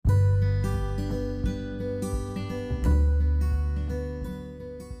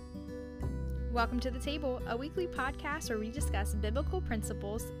Welcome to The Table, a weekly podcast where we discuss biblical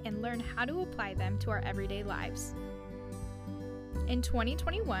principles and learn how to apply them to our everyday lives. In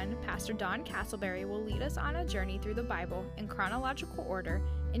 2021, Pastor Don Castleberry will lead us on a journey through the Bible in chronological order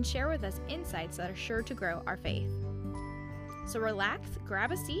and share with us insights that are sure to grow our faith. So relax,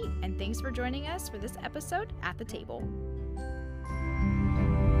 grab a seat, and thanks for joining us for this episode at The Table.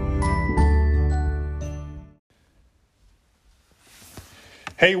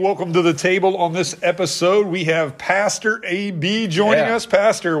 Hey, welcome to The Table. On this episode, we have Pastor AB joining us.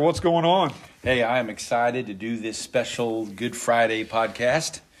 Pastor, what's going on? Hey, I am excited to do this special Good Friday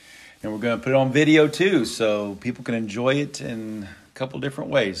podcast. And we're going to put it on video too, so people can enjoy it in a couple different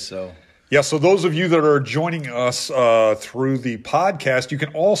ways. So those of you that are joining us through the podcast, you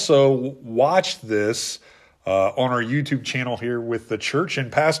can also watch this on our YouTube channel here with the church.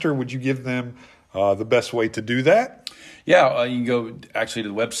 And Pastor, would you give them the best way to do that? Yeah, you can go actually to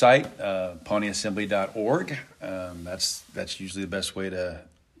the website, pawneeassembly.org. That's usually the best way to.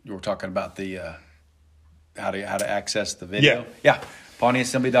 You were talking about the how to access the video. Yeah,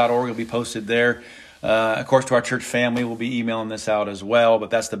 pawneeassembly.org will be posted there. Of course, to our church family, we'll be emailing this out as well. But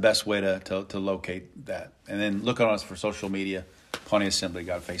that's the best way to locate that. And then look on us for social media. Pawnee Assembly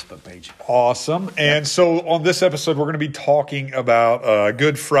got a Facebook page. Awesome. And so on this episode, we're going to be talking about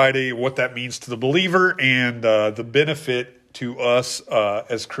Good Friday, what that means to the believer, and the benefit to us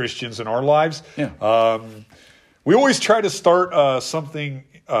as Christians in our lives. Yeah. We always try to start something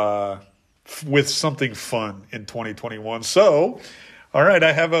with something fun in 2021. So, all right,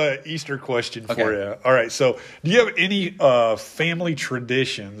 I have an Easter question for you. All right, so do you have any family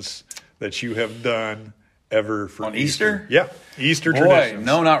traditions that you have done ever for on Easter? Yeah, Easter traditions.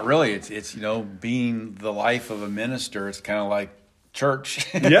 No, not really. It's being the life of a minister. It's kind of like church.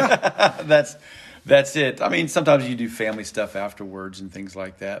 Yeah, that's it. I mean, sometimes you do family stuff afterwards and things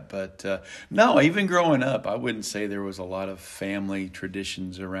like that. But no, even growing up, I wouldn't say there was a lot of family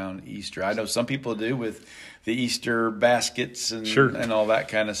traditions around Easter. I know some people do with the Easter baskets and all that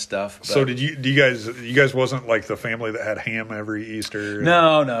kind of stuff. But so you guys wasn't like the family that had ham every Easter?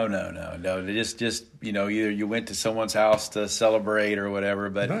 No. They just either you went to someone's house to celebrate or whatever.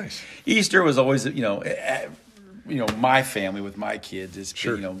 But nice. Easter was always my family with my kids is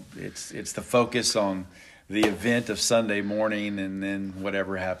it's the focus on the event of Sunday morning and then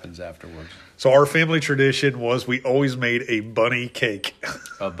whatever happens afterwards. So our family tradition was we always made a bunny cake.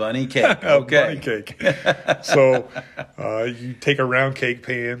 A bunny cake. Okay. A bunny cake. So you take a round cake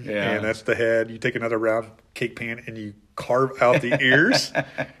pan and that's the head. You take another round cake pan and you carve out the ears.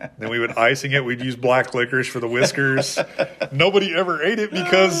 Then we would icing it. We'd use black licorice for the whiskers. Nobody ever ate it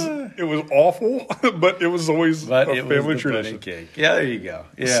because it was awful, but it was always a family tradition. Cake. Yeah, there you go.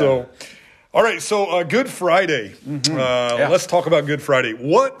 Yeah. So, all right. So Good Friday. Let's talk about Good Friday.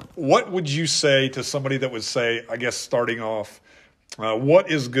 What would you say to somebody that would say, I guess starting off,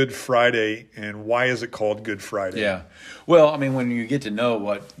 what is Good Friday and why is it called Good Friday? Yeah. Well, I mean, when you get to know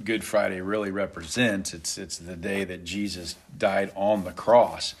what Good Friday really represents, it's the day that Jesus died on the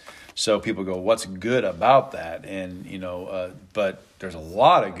cross. So people go, what's good about that? And, but there's a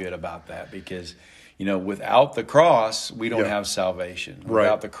lot of good about that because, without the cross, we don't have salvation. Right.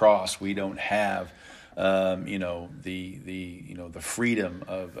 Without the cross, we don't have, the freedom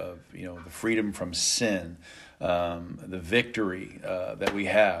of the freedom from sin. The victory that we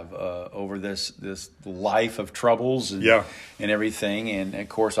have over this life of troubles and everything, and of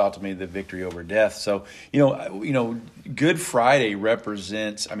course, ultimately the victory over death. So Good Friday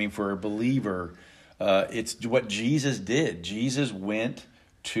represents. I mean, for a believer, it's what Jesus did. Jesus went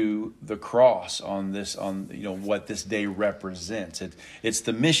to the cross on what this day represents. It's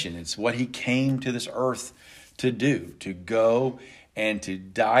the mission. It's what he came to this earth to do, to go and to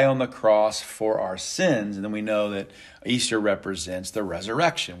die on the cross for our sins. And then we know that Easter represents the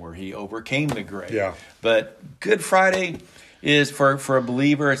resurrection where he overcame the grave. Yeah. But Good Friday is for a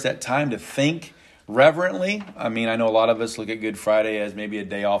believer, it's that time to think reverently. I mean, I know a lot of us look at Good Friday as maybe a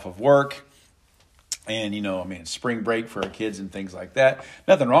day off of work. And, it's spring break for our kids and things like that.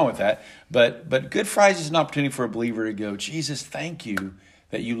 Nothing wrong with that. But Good Friday is an opportunity for a believer to go, Jesus, thank you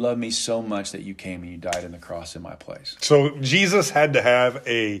that you love me so much that you came and you died on the cross in my place. So Jesus had to have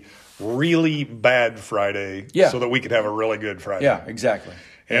a really bad Friday so that we could have a really good Friday. Yeah, exactly.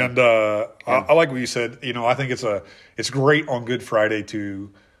 And I like what you said. I think it's great on Good Friday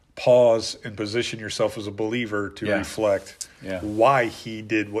to pause and position yourself as a believer to reflect why he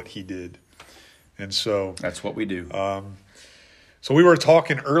did what he did. And so that's what we do. So we were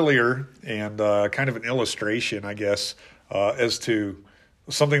talking earlier and kind of an illustration, I guess, as to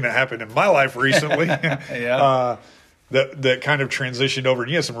something that happened in my life recently. that kind of transitioned over.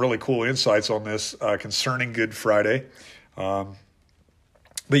 And you had some really cool insights on this concerning Good Friday.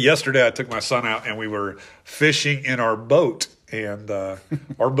 But yesterday I took my son out and we were fishing in our boat. And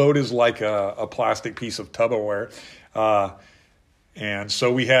our boat is like a plastic piece of Tupperware. And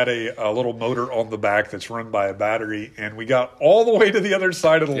so we had a little motor on the back that's run by a battery. And we got all the way to the other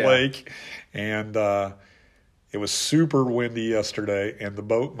side of the lake. And it was super windy yesterday. And the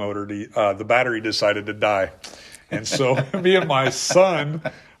boat motor, the battery decided to die. And so me and my son,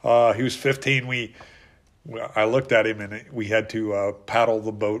 he was 15, I looked at him and we had to paddle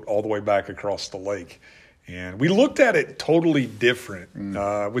the boat all the way back across the lake. And we looked at it totally different,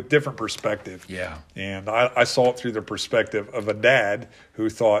 with different perspective. Yeah. And I saw it through the perspective of a dad who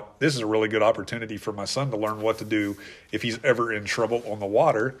thought, this is a really good opportunity for my son to learn what to do if he's ever in trouble on the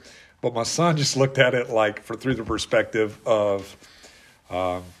water. But my son just looked at it through the perspective of,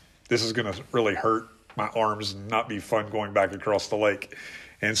 this is going to really hurt my arms and not be fun going back across the lake.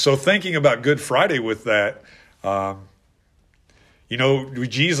 And so thinking about Good Friday with that,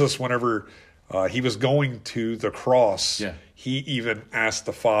 Jesus, whenever he was going to the cross, he even asked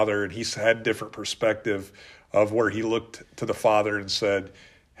the Father, and he had different perspective of where he looked to the Father and said,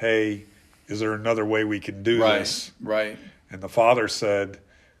 hey, is there another way we can do this? Right. And the Father said,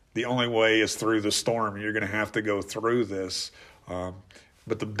 the only way is through the storm. You're going to have to go through this.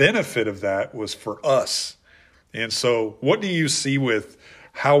 But the benefit of that was for us. And so what do you see with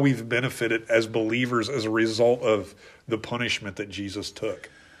how we've benefited as believers as a result of the punishment that Jesus took?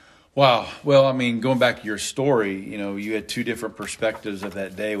 Wow. Well, I mean, going back to your story, you had two different perspectives of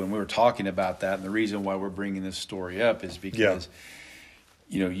that day when we were talking about that. And the reason why we're bringing this story up is because,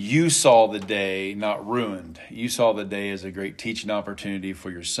 you saw the day not ruined. You saw the day as a great teaching opportunity for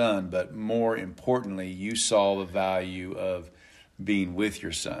your son. But more importantly, you saw the value of being with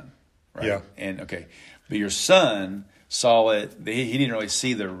your son. Right? Yeah. And but your son saw it. He didn't really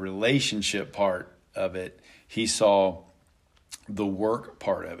see the relationship part of it. He saw the work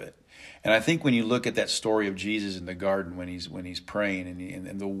part of it. And I think when you look at that story of Jesus in the garden when he's praying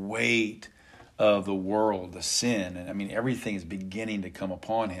and the weight of the world, the sin, and I mean everything is beginning to come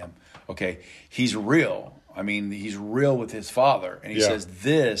upon him. Okay, he's real. I mean, he's real with his Father, and he says,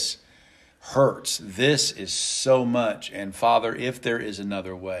 "This hurts. This is so much. And Father, if there is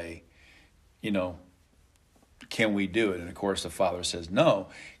another way, can we do it?" And of course, the Father says no,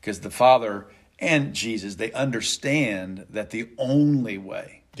 because the Father and Jesus, they understand that the only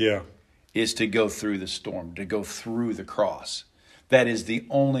way is to go through the storm, to go through the cross. That is the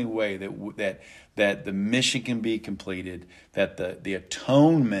only way that the mission can be completed, that the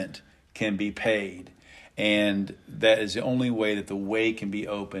atonement can be paid. And that is the only way that the way can be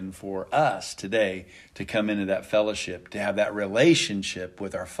open for us today to come into that fellowship, to have that relationship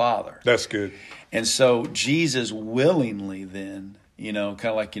with our Father. That's good. And so Jesus willingly then, kind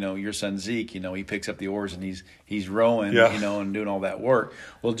of like, your son Zeke, he picks up the oars and he's rowing, and doing all that work.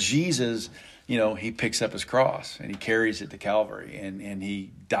 Well, Jesus, he picks up his cross and he carries it to Calvary and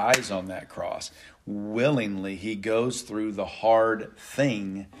he dies on that cross. Willingly, he goes through the hard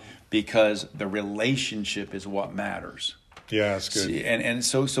thing because the relationship is what matters. Yeah, that's good. See, and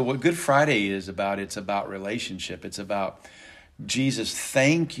so what Good Friday is about, it's about relationship. It's about, Jesus,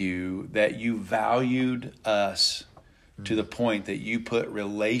 thank you that you valued us to the point that you put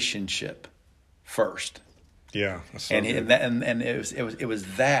relationship first. Yeah, that's so and it was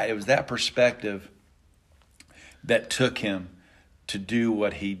that perspective that took him to do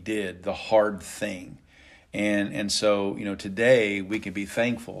what he did, the hard thing. And so, today we can be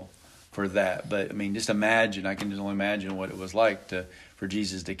thankful for that. But I mean, just imagine, I can just only imagine what it was like for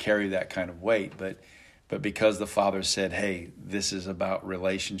Jesus to carry that kind of weight. But because the Father said, hey, this is about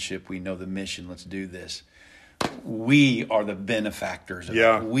relationship, we know the mission, let's do this. We are the benefactors of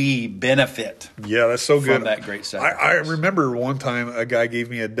it. We benefit. Yeah, that's so good. From that great sacrifice. I remember one time a guy gave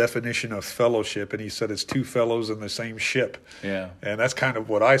me a definition of fellowship, and he said it's two fellows in the same ship. Yeah. And that's kind of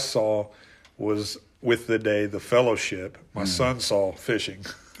what I saw was with the day, the fellowship. My son saw fishing.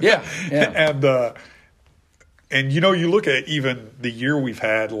 Yeah. And you look at even the year we've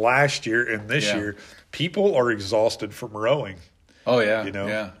had last year and this year, people are exhausted from rowing. Oh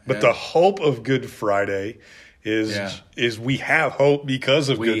yeah. But the hope of Good Friday is we have hope because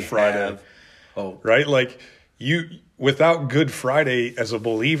of Good Friday. Have hope. Right? Like without Good Friday as a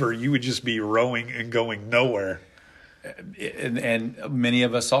believer, you would just be rowing and going nowhere. And many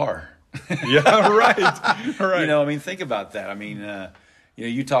of us are. Yeah, right. Think about that. I mean,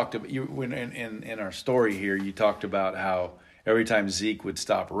 you talked about in our story here. You talked about how every time Zeke would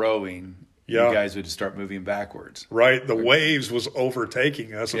stop rowing, you guys would start moving backwards. Right, the waves was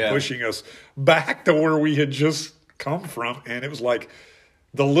overtaking us and pushing us back to where we had just come from? And it was like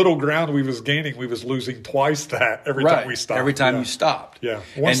the little ground we was gaining, we was losing twice that every time we stopped. Every time you stopped. Yeah.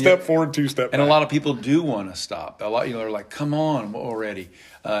 One step forward, 2 step back. And a lot of people do want to stop. A lot, they're like, come on already.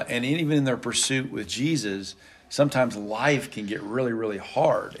 And even in their pursuit with Jesus, sometimes life can get really, really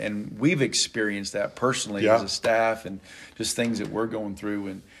hard. And we've experienced that personally as a staff, and just things that we're going through.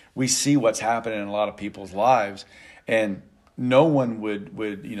 And we see what's happening in a lot of people's lives. And no one would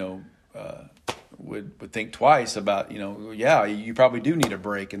think twice about, you probably do need a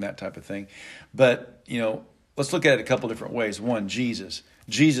break and that type of thing. But, let's look at it a couple different ways. One, Jesus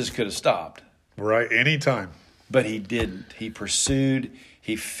could have stopped. Right. Anytime. But he didn't. He pursued,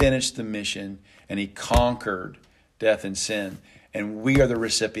 he finished the mission, and he conquered death and sin. And we are the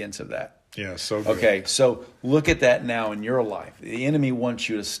recipients of that. Yeah, so good. Okay, so look at that now in your life. The enemy wants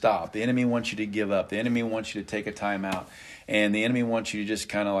you to stop. The enemy wants you to give up. The enemy wants you to take a time out. And the enemy wants you to just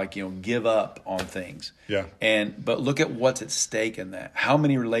kind of give up on things. Yeah. But look at what's at stake in that. How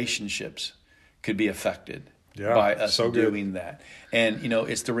many relationships could be affected by us doing that? And,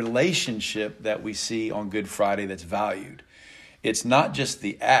 it's the relationship that we see on Good Friday that's valued. It's not just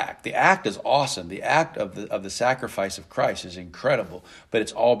the act. The act is awesome. The act of the sacrifice of Christ is incredible, but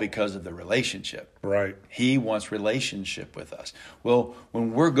it's all because of the relationship. Right. He wants relationship with us. Well,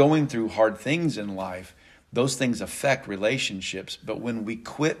 when we're going through hard things in life, those things affect relationships. But when we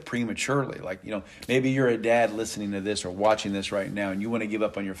quit prematurely, maybe you're a dad listening to this or watching this right now, and you want to give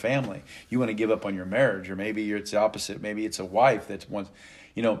up on your family, you want to give up on your marriage, or maybe it's the opposite. Maybe it's a wife that's wants,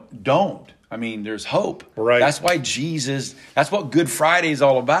 don't. I mean, there's hope. Right. That's why that's what Good Friday is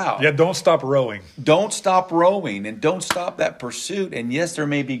all about. Yeah, don't stop rowing. Don't stop rowing, and don't stop that pursuit. And yes, there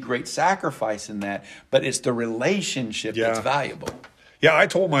may be great sacrifice in that, but it's the relationship that's valuable. Yeah, I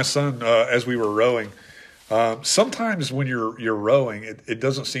told my son as we were rowing, sometimes when you're rowing, it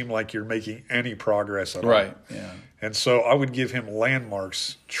doesn't seem like you're making any progress at all. Right, yeah. And so I would give him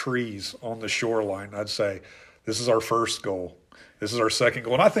landmarks, trees on the shoreline. I'd say, this is our first goal. This is our second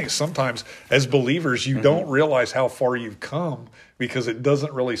goal. And I think sometimes as believers, you don't realize how far you've come because it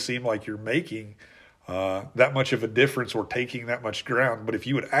doesn't really seem like you're making that much of a difference or taking that much ground. But if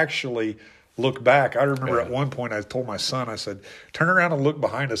you would actually look back, I remember at one point I told my son, I said, turn around and look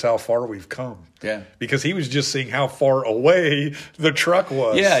behind us how far we've come. Yeah. Because he was just seeing how far away the truck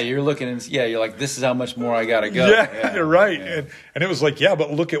was. Yeah, you're looking and you're like, this is how much more I got to go. Yeah, you're right. Yeah. And it was like,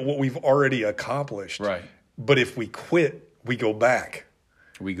 but look at what we've already accomplished. Right. But if we quit, we go back.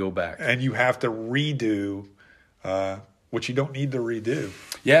 We go back. And you have to redo what you don't need to redo.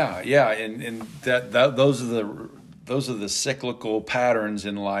 Yeah. And those are the cyclical patterns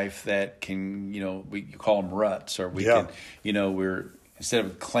in life that can, we call them ruts, or we can, we're, instead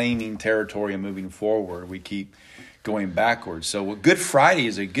of claiming territory and moving forward, we keep going backwards. So Good Friday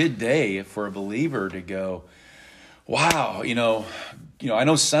is a good day for a believer to go, wow, I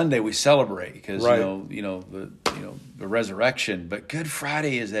know Sunday we celebrate because the resurrection, but Good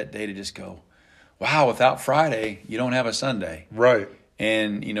Friday is that day to just go, wow, without Friday, you don't have a Sunday. Right.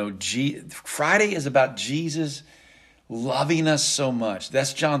 And Friday is about Jesus loving us so much.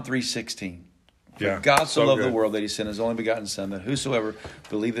 That's John 3:16. Yeah. God so loved the world that he sent his only begotten Son, that whosoever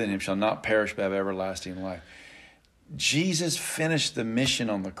believeth in him shall not perish but have everlasting life. Jesus finished the mission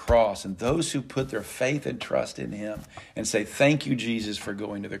on the cross, and those who put their faith and trust in him and say, thank you, Jesus, for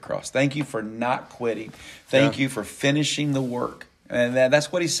going to the cross. Thank you for not quitting. Thank you for finishing the work. And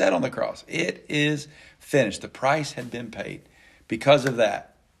that's what he said on the cross. It is finished. The price had been paid. Because of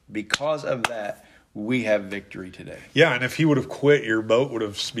that, we have victory today. Yeah, and if he would have quit, your boat would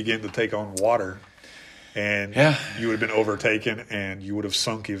have begun to take on water. And you would have been overtaken, and you would have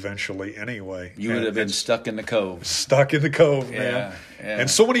sunk eventually anyway. You would have been stuck in the cove. Stuck in the cove, man. Yeah. And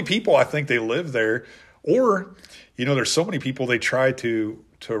so many people, I think they live there. Or, there's so many people, they try to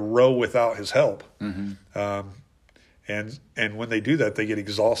row without his help. Mm-hmm. And when they do that, they get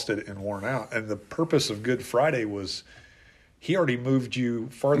exhausted and worn out. And the purpose of Good Friday was he already moved you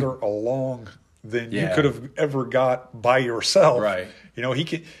farther along than you could have ever got by yourself. Right. He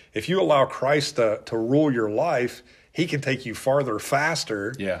can, if you allow Christ to rule your life, he can take you farther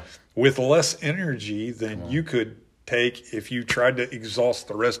faster with less energy than you could take if you tried to exhaust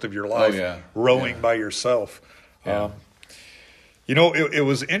the rest of your life rowing by yourself. Yeah. It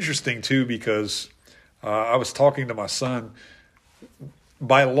was interesting too, because I was talking to my son.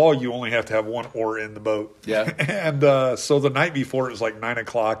 By law, you only have to have one oar in the boat. Yeah. And so the night before, it was like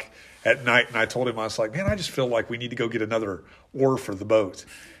 9:00 at night, and I told him, I was like, man, I just feel like we need to go get another oar for the boat.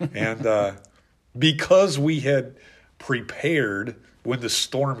 And because we had prepared when the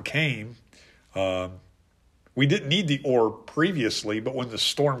storm came, We didn't need the oar previously, but when the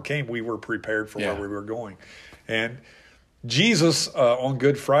storm came, we were prepared for where we were going. And Jesus, on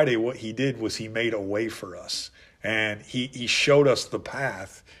Good Friday, what he did was he made a way for us. And he showed us the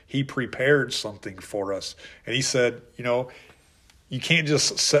path. He prepared something for us. And he said, you can't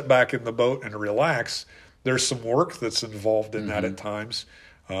just sit back in the boat and relax. There's some work that's involved in that at times.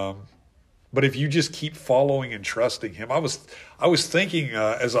 But if you just keep following and trusting him, I was thinking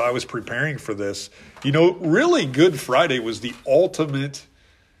as I was preparing for this, really Good Friday was the ultimate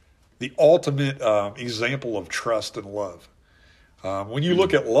example of trust and love. When you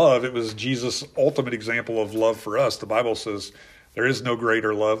look at love, it was Jesus' ultimate example of love for us. The Bible says there is no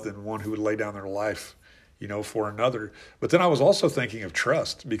greater love than one who would lay down their life, for another. But then I was also thinking of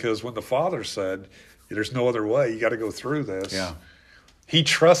trust, because when the Father said, there's no other way, you got to go through this. Yeah. He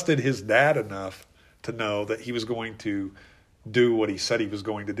trusted his dad enough to know that he was going to do what he said he was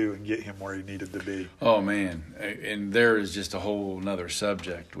going to do and get him where he needed to be. Oh, man. And there is just a whole nother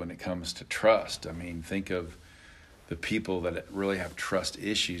subject when it comes to trust. I mean, think of the people that really have trust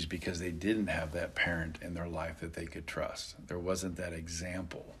issues because they didn't have that parent in their life that they could trust. There wasn't that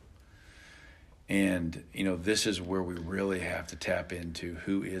example. And, this is where we really have to tap into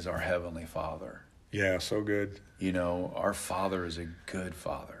who is our Heavenly Father. Yeah, so good. Our Father is a good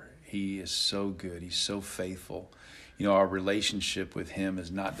Father. He is so good. He's so faithful. Our relationship with him is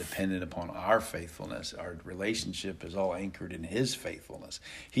not dependent upon our faithfulness. Our relationship is all anchored in his faithfulness.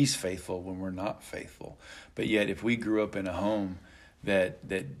 He's faithful when we're not faithful. But yet, if we grew up in a home that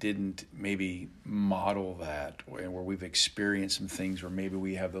didn't maybe model that, where we've experienced some things where maybe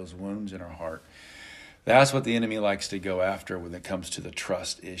we have those wounds in our heart, that's what the enemy likes to go after when it comes to the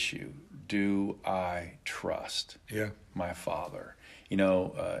trust issue. Do I trust my Father?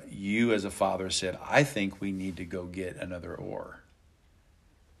 You as a father said, I think we need to go get another oar.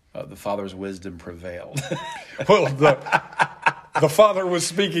 The Father's wisdom prevailed. Well, the Father was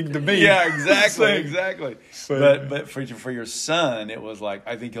speaking to me. Yeah, exactly. But for your son, it was like,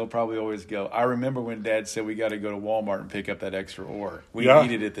 I think he'll probably always go, I remember when Dad said we got to go to Walmart and pick up that extra oar. We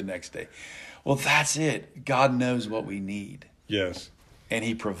needed it the next day. Well, that's it. God knows what we need. Yes. And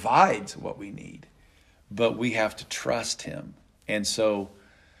he provides what we need. But we have to trust him. And so,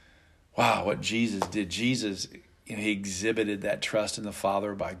 wow, what Jesus did. Jesus, he exhibited that trust in the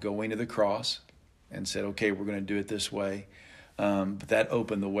Father by going to the cross and said, okay, we're going to do it this way. But that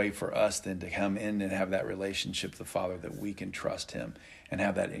opened the way for us then to come in and have that relationship with the Father, that we can trust him and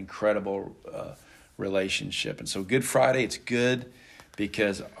have that incredible relationship. And so Good Friday, it's good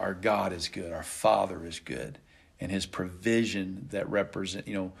because our God is good. Our Father is good. And his provision that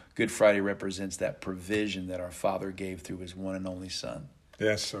Good Friday represents that provision that our Father gave through his one and only Son.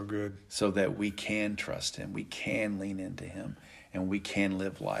 That's so good. So that we can trust him, we can lean into him, and we can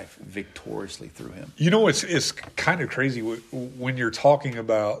live life victoriously through him. It's kind of crazy when you're talking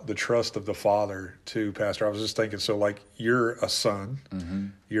about the trust of the Father too, Pastor. I was just thinking, so like you're a son,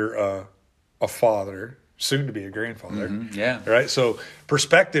 you're a father, soon to be a grandfather. Mm-hmm. Yeah. Right? So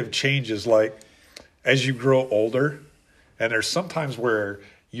perspective changes like as you grow older, and there's sometimes where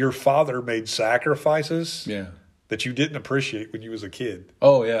your father made sacrifices that you didn't appreciate when you was a kid.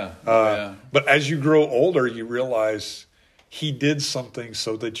 Oh, yeah. But as you grow older, you realize he did something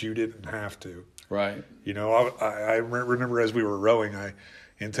so that you didn't have to. Right. I remember as we were rowing, I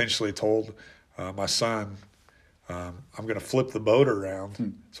intentionally told my son, I'm going to flip the boat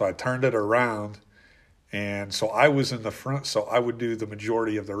around. So I turned it around. And so I was in the front, so I would do the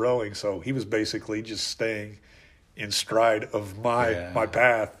majority of the rowing. So he was basically just staying in stride of my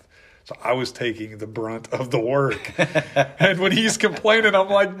path. So I was taking the brunt of the work. And when he's complaining, I'm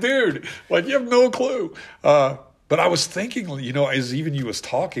like, dude, like you have no clue. But I was thinking, as even you was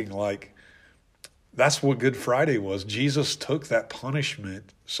talking, like that's what Good Friday was. Jesus took that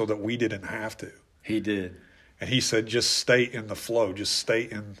punishment so that we didn't have to. He did. And he said, just stay in the flow, just stay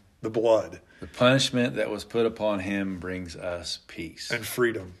in the blood. The punishment that was put upon him brings us peace. And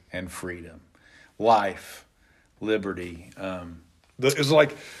freedom. Life, liberty. It's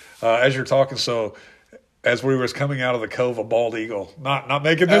like, as you're talking, so as we was coming out of the cove, a bald eagle, not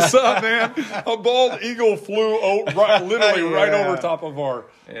making this up, man. A bald eagle flew right over top of our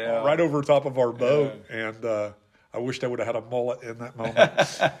boat. Yeah. And I wished I would have had a mullet in that moment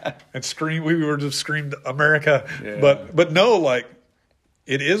and screamed. We would have screamed America. Yeah. But no, like,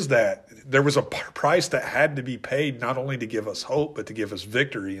 it is that. There was a price that had to be paid, not only to give us hope, but to give us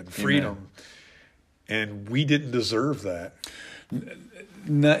victory and freedom. Amen. And we didn't deserve that.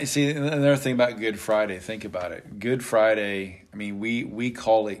 No, see, another thing about Good Friday, think about it. Good Friday, I mean, we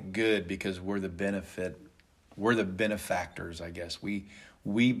call it good because we're the benefactors, I guess. We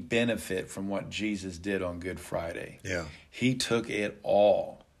we benefit from what Jesus did on Good Friday. Yeah. He took it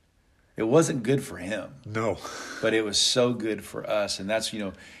all. It wasn't good for him. No. But it was so good for us. And that's,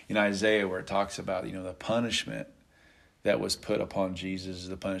 in Isaiah where it talks about, the punishment that was put upon Jesus is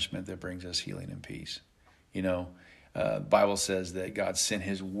the punishment that brings us healing and peace. The Bible says that God sent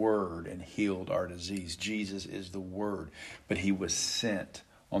his word and healed our disease. Jesus is the word, but he was sent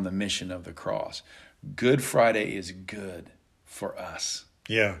on the mission of the cross. Good Friday is good for us.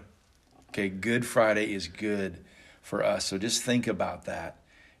 Yeah. Okay, Good Friday is good for us. So just think about that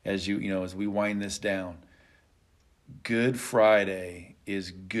as as we wind this down. Good Friday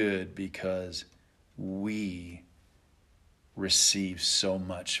is good because we receive so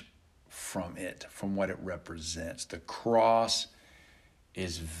much from it, from what it represents. The cross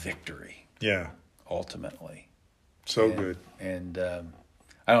is victory. Yeah. Ultimately. Good. And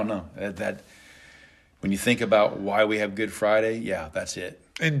I don't know that when you think about why we have Good Friday, yeah, that's it.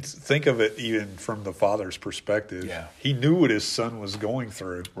 And think of it even from the Father's perspective. Yeah. He knew what his son was going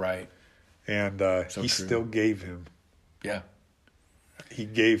through. Right. And he still gave him. Yeah. He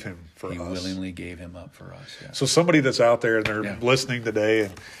gave him for us. He willingly gave him up for us. Yeah. So somebody that's out there and they're listening today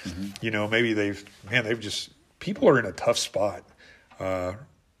and, maybe people are in a tough spot the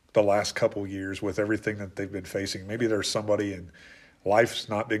last couple years with everything that they've been facing. Maybe there's somebody and life's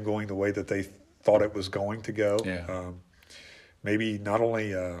not been going the way that they thought it was going to go. Yeah. Maybe not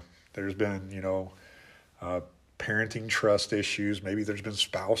only there's been, parenting trust issues. Maybe there's been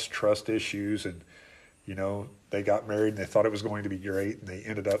spouse trust issues and, they got married and they thought it was going to be great and they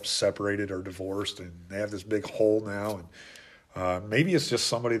ended up separated or divorced and they have this big hole now. And maybe it's just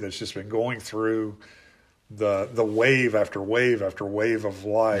somebody that's just been going through the wave after wave after wave of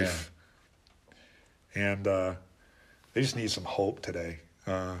life. Yeah. And they just need some hope today.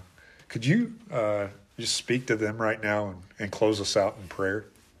 Could you just speak to them right now and close us out in prayer?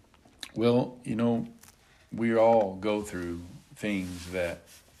 Well, we all go through things that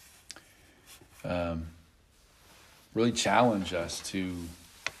really challenge us to,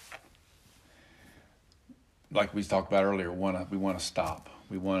 like we talked about earlier, we want to stop.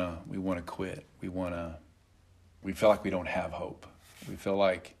 We want to quit. We feel like we don't have hope. We feel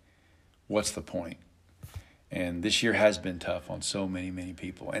like, what's the point? And this year has been tough on so many, many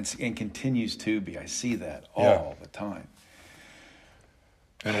people and continues to be. I see that all the time.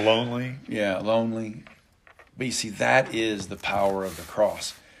 And lonely. Yeah, lonely. But you see, that is the power of the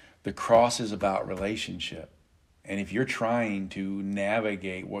cross. The cross is about relationship. And if you're trying to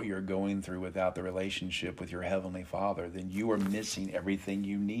navigate what you're going through without the relationship with your Heavenly Father, then you are missing everything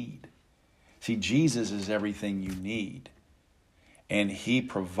you need. See, Jesus is everything you need. And he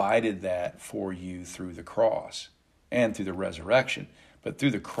provided that for you through the cross and through the resurrection. But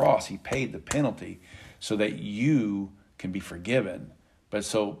through the cross, he paid the penalty so that you can be forgiven. But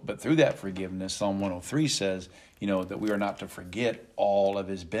through that forgiveness, Psalm 103 says, that we are not to forget all of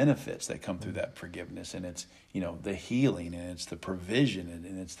his benefits that come through that forgiveness. And it's, the healing and it's the provision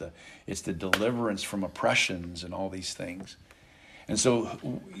and it's the deliverance from oppressions and all these things. And so,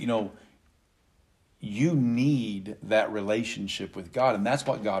 you need that relationship with God. And that's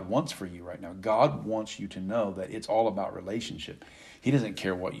what God wants for you right now. God wants you to know that it's all about relationship. He doesn't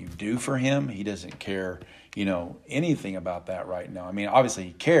care what you do for him. He doesn't care, anything about that right now. I mean, obviously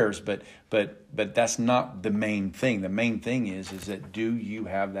he cares, but that's not the main thing. The main thing is that do you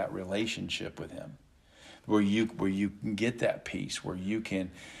have that relationship with him where you can get that peace, where you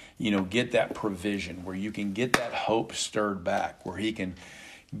can, get that provision, where you can get that hope stirred back, where he can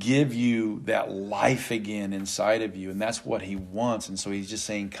give you that life again inside of you. And that's what he wants. And so he's just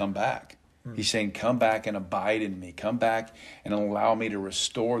saying, come back. He's saying, come back and abide in me. Come back and allow me to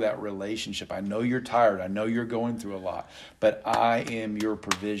restore that relationship. I know you're tired. I know you're going through a lot, but I am your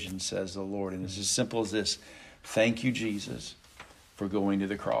provision, says the Lord. And it's as simple as this. Thank you, Jesus, for going to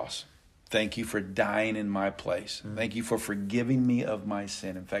the cross. Thank you for dying in my place. Thank you for forgiving me of my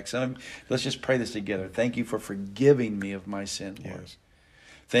sin. In fact, let's just pray this together. Thank you for forgiving me of my sin, Lord. Yes.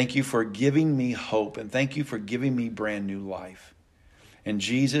 Thank you for giving me hope, and thank you for giving me brand new life. And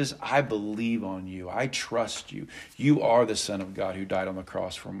Jesus, I believe on you. I trust you. You are the Son of God who died on the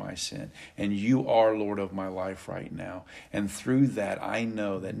cross for my sin. And you are Lord of my life right now. And through that, I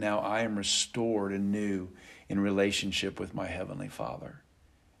know that now I am restored anew in relationship with my Heavenly Father.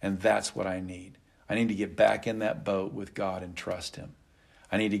 And that's what I need. I need to get back in that boat with God and trust him.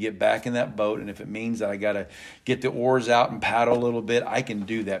 I need to get back in that boat, and if it means that I got to get the oars out and paddle a little bit, I can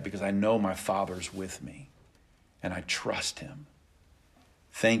do that because I know my Father's with me, and I trust him.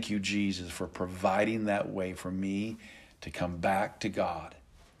 Thank you, Jesus, for providing that way for me to come back to God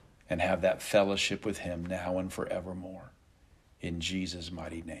and have that fellowship with him now and forevermore. in Jesus'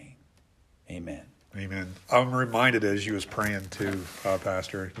 mighty name. Amen. Amen. I'm reminded as you was praying too,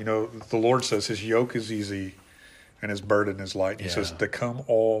 Pastor, the Lord says his yoke is easy and his burden is light. He says to come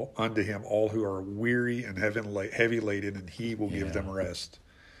all unto him, all who are weary and heavy laden, and he will give them rest.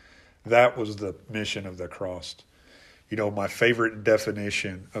 That was the mission of the cross. My favorite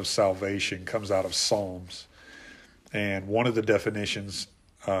definition of salvation comes out of Psalms. And one of the definitions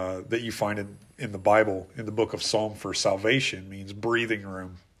that you find in the Bible, in the book of Psalm for salvation, means breathing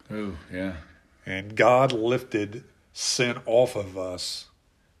room. Ooh, yeah. And God lifted sin off of us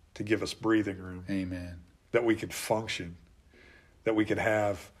to give us breathing room. Amen. That we could function, that we could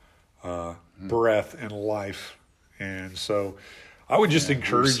have breath and life. And so I would just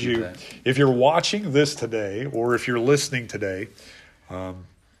encourage you, if you're watching this today or if you're listening today,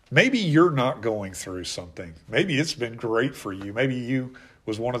 maybe you're not going through something. Maybe it's been great for you. Maybe you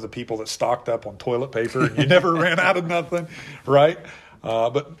was one of the people that stocked up on toilet paper and you never ran out of nothing, right?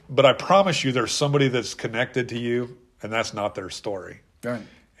 But I promise you there's somebody that's connected to you, and that's not their story. Right.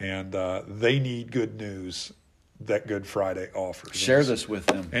 And they need good news that Good Friday offers. Share this with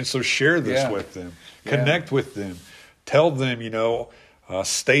them. And so share this with them. Connect with them. Tell them,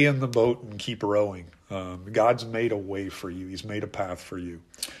 stay in the boat and keep rowing. God's made a way for you. He's made a path for you.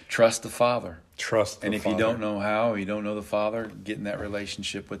 Trust the Father. And if you don't know how, you don't know the Father, get in that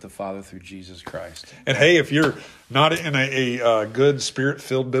relationship with the Father through Jesus Christ. And hey, if you're not in a good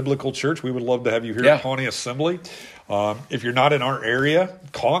Spirit-filled biblical church, we would love to have you here at Pawnee Assembly. If you're not in our area,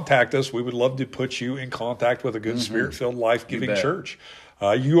 contact us. We would love to put you in contact with a good Spirit-filled, life-giving church.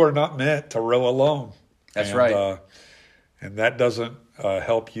 You are not meant to row alone. That's right. And that doesn't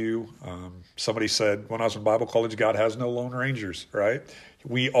help you. Somebody said when I was in Bible college, God has no lone rangers, right?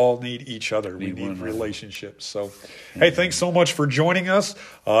 We all need each other. We need relationships. So, hey, thanks so much for joining us.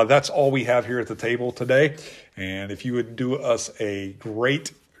 That's all we have here at the table today. And if you would do us a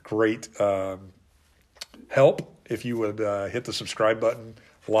great help, if you would hit the subscribe button,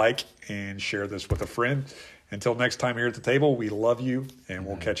 like, and share this with a friend. Until next time here at the table, we love you, and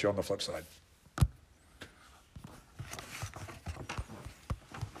we'll catch you on the flip side.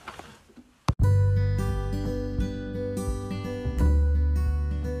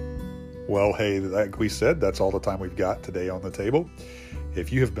 Well, hey, like we said, that's all the time we've got today on the table.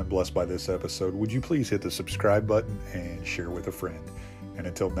 If you have been blessed by this episode, would you please hit the subscribe button and share with a friend? And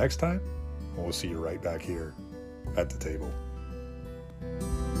until next time, we'll see you right back here at the table.